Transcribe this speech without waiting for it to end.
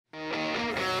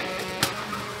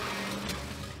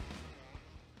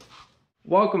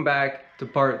Welcome back to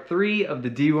part 3 of the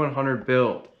D100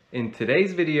 build. In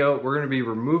today's video, we're going to be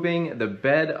removing the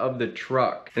bed of the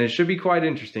truck. And it should be quite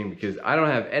interesting because I don't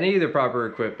have any of the proper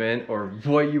equipment or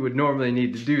what you would normally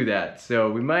need to do that. So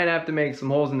we might have to make some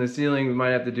holes in the ceiling, we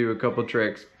might have to do a couple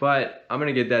tricks, but I'm going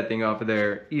to get that thing off of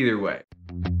there either way.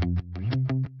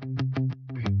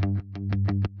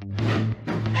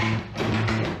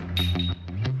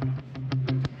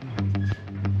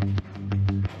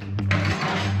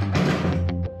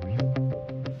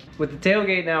 With the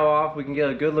tailgate now off, we can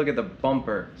get a good look at the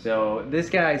bumper. So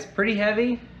this guy's pretty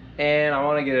heavy and I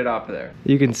want to get it off of there.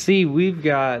 You can see we've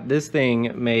got this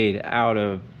thing made out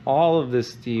of all of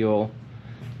this steel.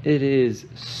 It is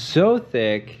so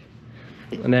thick.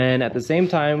 And then at the same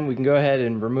time, we can go ahead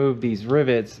and remove these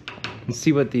rivets and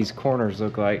see what these corners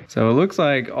look like. So it looks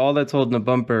like all that's holding the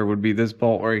bumper would be this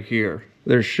bolt right here.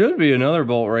 There should be another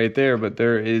bolt right there, but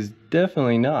there is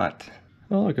definitely not.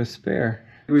 Oh, look, a spare.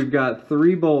 We've got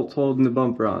 3 bolts holding the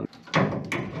bumper on.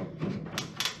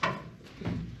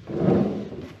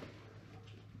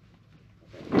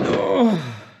 Oh,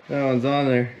 that one's on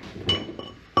there.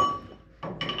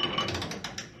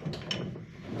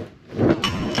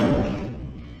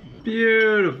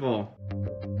 Beautiful.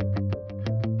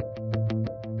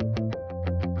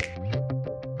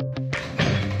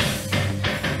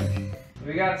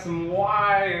 We got some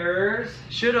wires.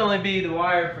 Should only be the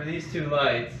wire for these 2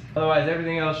 lights. Otherwise,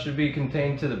 everything else should be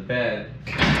contained to the bed.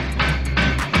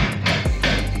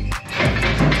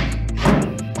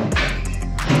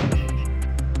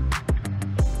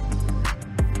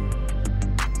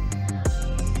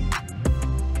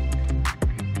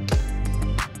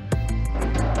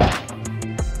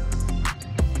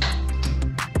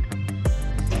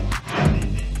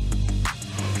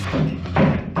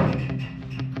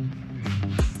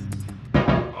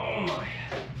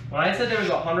 When I said there was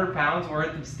 100 pounds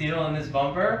worth of steel in this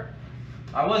bumper,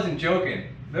 I wasn't joking.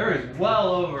 There is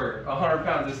well over 100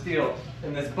 pounds of steel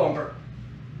in this bumper.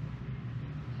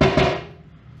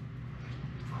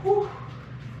 Whew.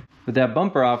 With that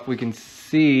bumper off, we can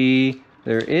see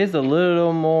there is a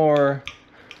little more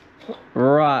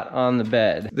rot on the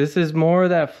bed. This is more of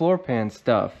that floor pan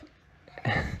stuff.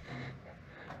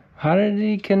 How did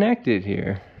he connect it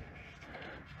here?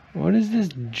 What is this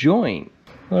joint?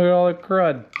 Look at all the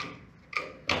crud.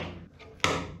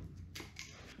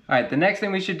 Alright, the next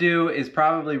thing we should do is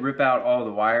probably rip out all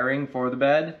the wiring for the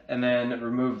bed and then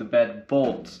remove the bed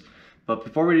bolts. But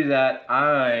before we do that,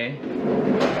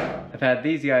 I've had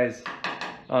these guys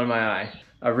on my eye.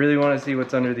 I really want to see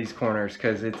what's under these corners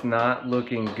because it's not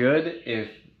looking good if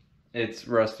it's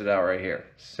rusted out right here.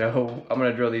 So I'm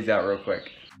going to drill these out real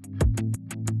quick.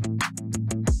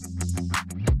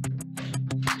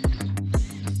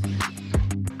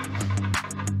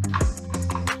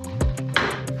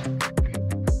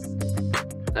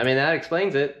 I mean, that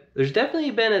explains it. There's definitely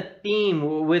been a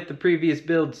theme with the previous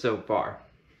build so far.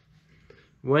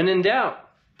 When in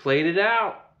doubt, plate it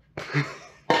out.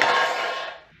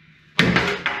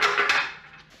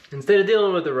 Instead of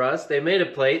dealing with the rust, they made a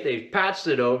plate, they patched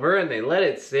it over, and they let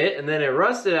it sit, and then it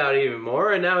rusted out even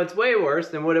more, and now it's way worse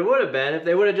than what it would have been if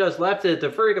they would have just left it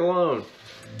to freak alone.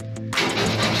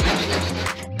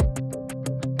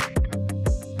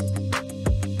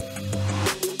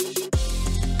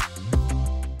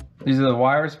 These are the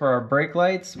wires for our brake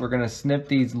lights. We're gonna snip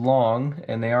these long,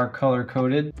 and they are color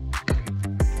coded.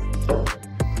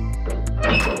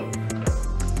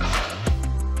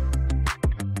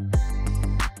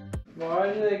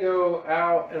 Why do they go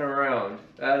out and around?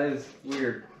 That is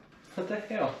weird. What the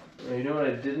hell? Well, you know what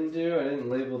I didn't do? I didn't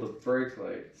label the brake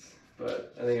lights,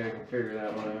 but I think I can figure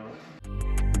that one out.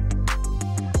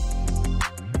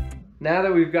 Now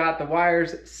that we've got the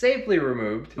wires safely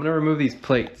removed, I'm gonna remove these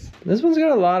plates. This one's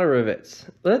got a lot of rivets.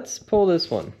 Let's pull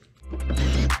this one.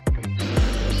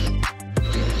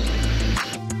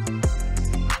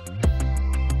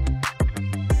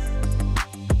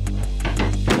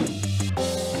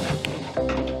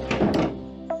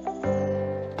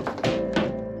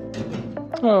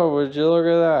 Oh, would you look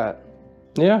at that?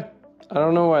 Yeah, I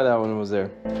don't know why that one was there.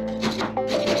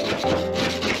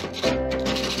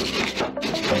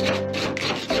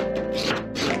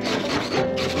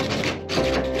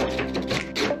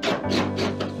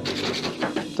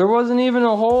 There wasn't even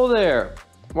a hole there.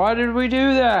 Why did we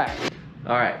do that?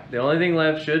 All right, the only thing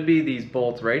left should be these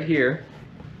bolts right here.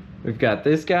 We've got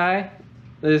this guy,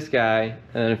 and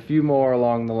then a few more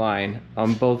along the line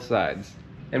on both sides.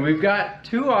 And we've got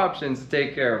 2 options to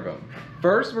take care of them.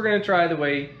 First, we're gonna try the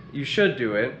way you should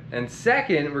do it. And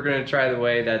second, we're gonna try the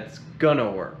way that's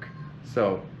gonna work.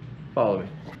 So, follow me.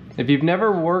 If you've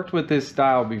never worked with this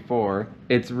style before,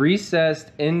 it's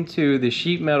recessed into the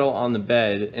sheet metal on the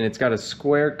bed and it's got a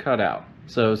square cutout.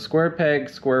 So square peg,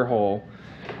 square hole,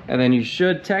 and then you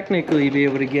should technically be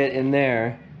able to get in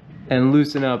there and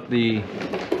loosen up the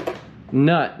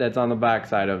nut that's on the back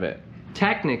side of it.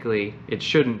 Technically, it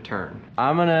shouldn't turn.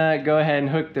 I'm gonna go ahead and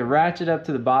hook the ratchet up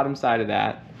to the bottom side of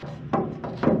that.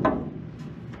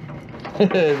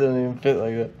 It doesn't even fit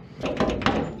like that.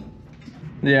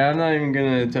 Yeah, I'm not even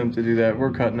gonna attempt to do that.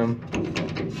 We're cutting them.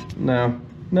 No.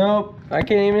 Nope. I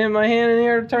can't even hit my hand in the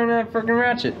air to turn that freaking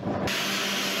ratchet.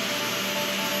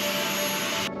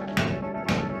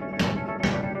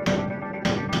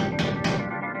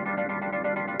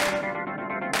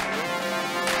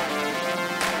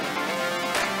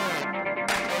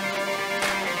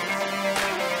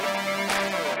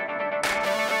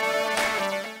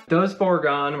 Those four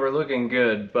gone, we're looking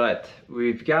good, but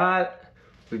we've got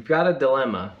a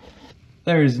dilemma.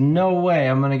 There's no way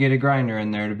I'm gonna get a grinder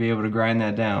in there to be able to grind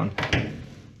that down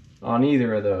on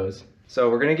either of those. So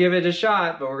we're gonna give it a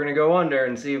shot, but we're gonna go under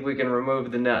and see if we can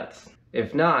remove the nuts.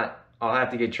 If not, I'll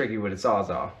have to get tricky with a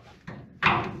Sawzall.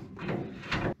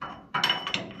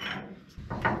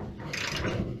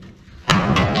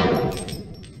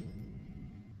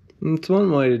 That's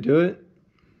one way to do it.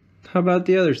 How about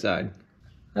the other side?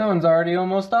 That one's already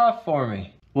almost off for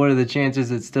me. What are the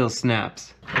chances it still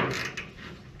snaps?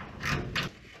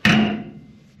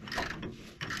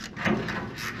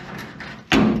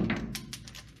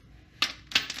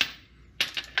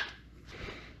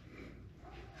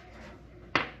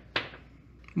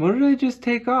 What did I just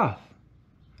take off?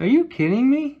 Are you kidding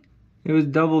me? It was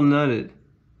double nutted.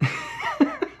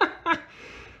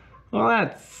 Well,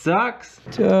 that sucks.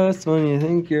 Just when you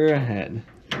think you're ahead.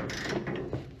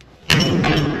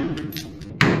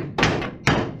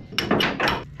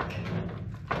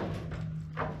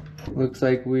 Looks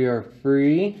like we are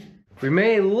free. We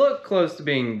may look close to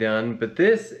being done, but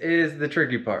this is the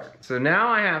tricky part. So now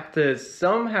I have to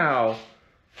somehow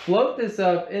float this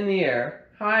up in the air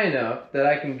high enough that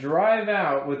I can drive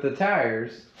out with the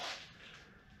tires.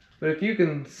 But if you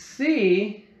can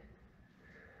see,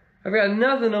 I've got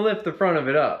nothing to lift the front of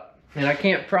it up. And I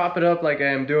can't prop it up like I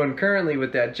am doing currently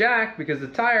with that jack because the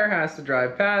tire has to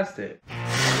drive past it.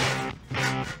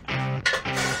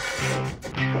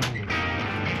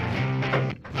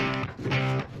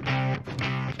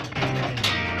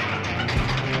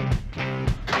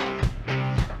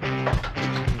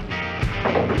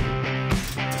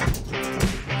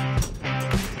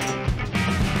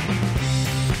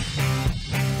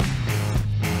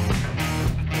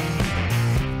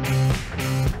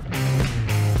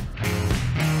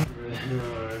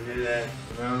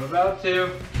 I'm about to.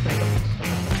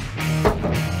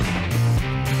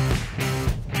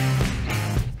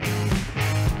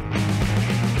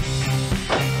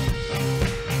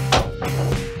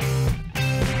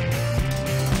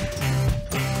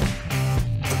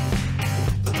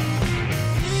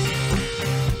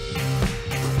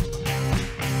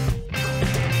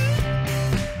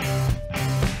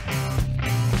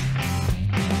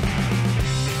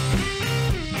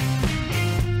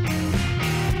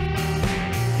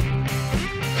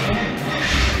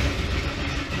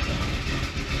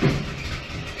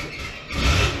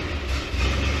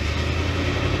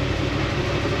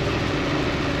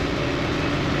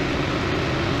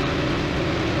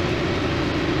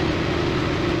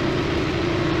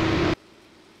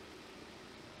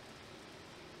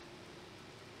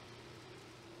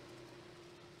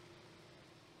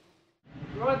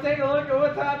 You want to take a look at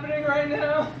what's happening right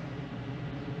now?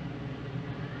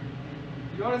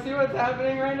 You want to see what's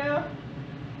happening right now?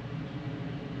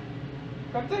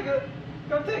 Come take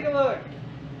a look.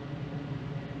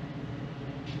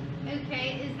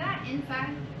 Okay, is that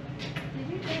inside? Did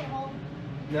you dig a hole?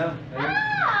 No.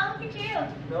 Ah, look at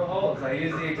you. No holes. I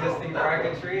used the existing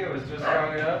bracketry. It was just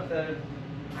strong enough that.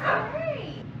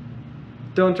 Alright.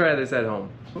 Don't try this at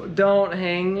home. Don't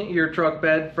hang your truck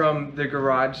bed from the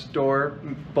garage door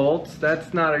bolts.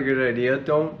 That's not a good idea.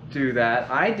 Don't do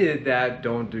that. I did that.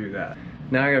 Don't do that.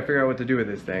 Now I gotta figure out what to do with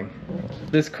this thing.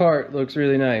 This cart looks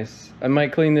really nice. I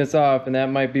might clean this off and that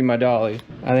might be my dolly.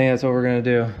 I think that's what we're gonna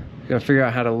do. Gotta figure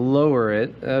out how to lower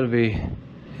it. That'll be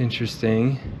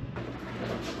interesting.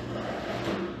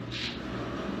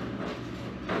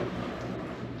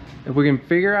 If we can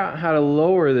figure out how to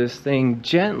lower this thing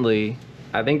gently,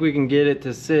 I think we can get it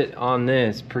to sit on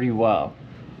this pretty well.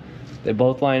 They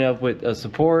both line up with a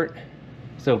support,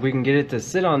 so if we can get it to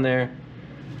sit on there,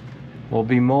 we'll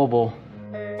be mobile.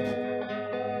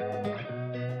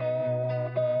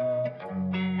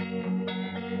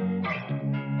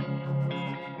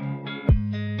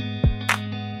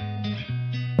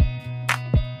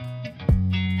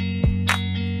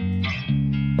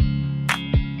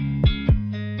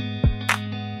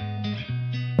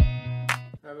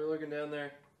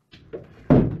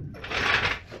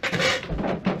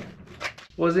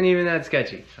 wasn't even that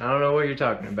sketchy. I don't know what you're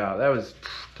talking about. That was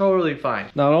totally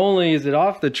fine. Not only is it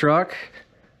off the truck,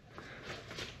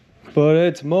 but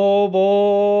it's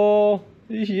mobile.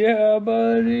 Yeah,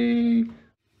 buddy.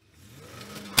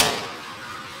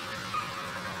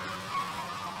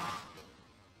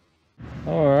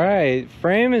 All right,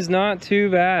 frame is not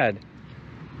too bad.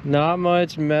 Not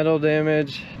much metal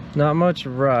damage, not much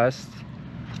rust.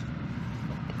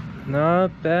 Not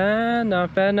bad,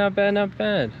 not bad, not bad, not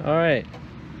bad. All right,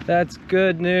 that's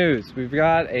good news. We've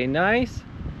got a nice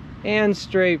and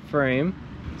straight frame.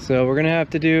 So we're gonna have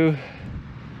to do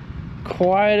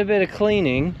quite a bit of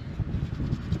cleaning,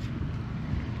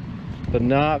 but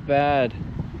not bad.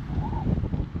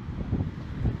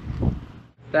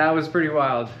 That was pretty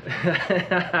wild.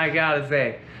 I gotta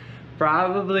say,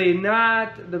 probably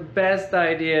not the best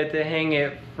idea to hang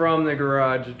it from the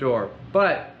garage door,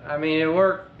 but I mean, it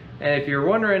worked. And if you're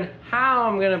wondering how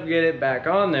I'm gonna get it back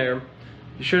on there,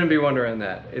 you shouldn't be wondering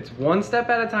that. It's one step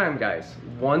at a time, guys.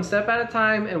 One step at a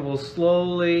time, and we'll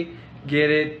slowly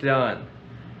get it done.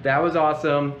 That was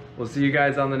awesome. We'll see you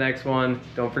guys on the next one.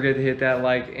 Don't forget to hit that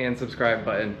like and subscribe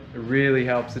button. It really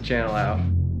helps the channel out.